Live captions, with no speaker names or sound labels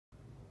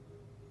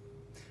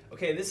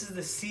Okay, this is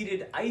the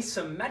seated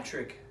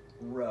isometric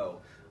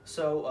row.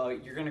 So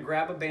you're gonna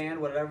grab a band,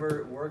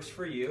 whatever works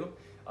for you,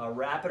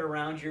 wrap it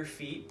around your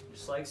feet,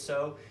 just like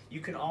so.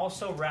 You can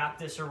also wrap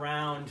this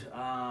around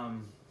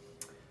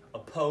a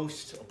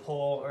post, a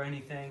pole, or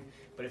anything.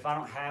 But if I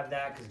don't have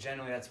that, because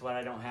generally that's what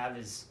I don't have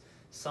is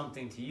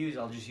something to use,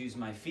 I'll just use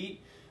my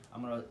feet.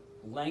 I'm gonna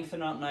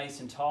lengthen up nice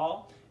and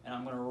tall, and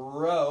I'm gonna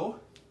row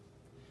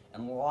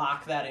and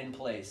lock that in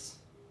place.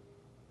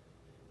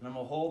 And I'm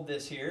gonna hold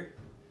this here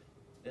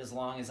as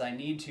long as I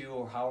need to,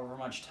 or however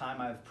much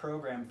time I've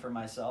programmed for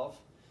myself,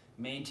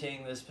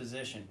 maintaining this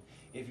position.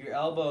 If your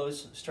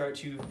elbows start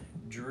to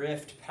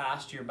drift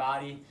past your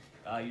body,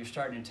 you're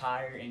starting to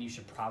tire, and you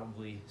should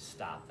probably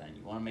stop then.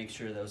 You wanna make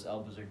sure those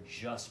elbows are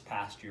just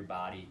past your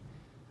body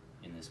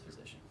in this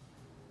position.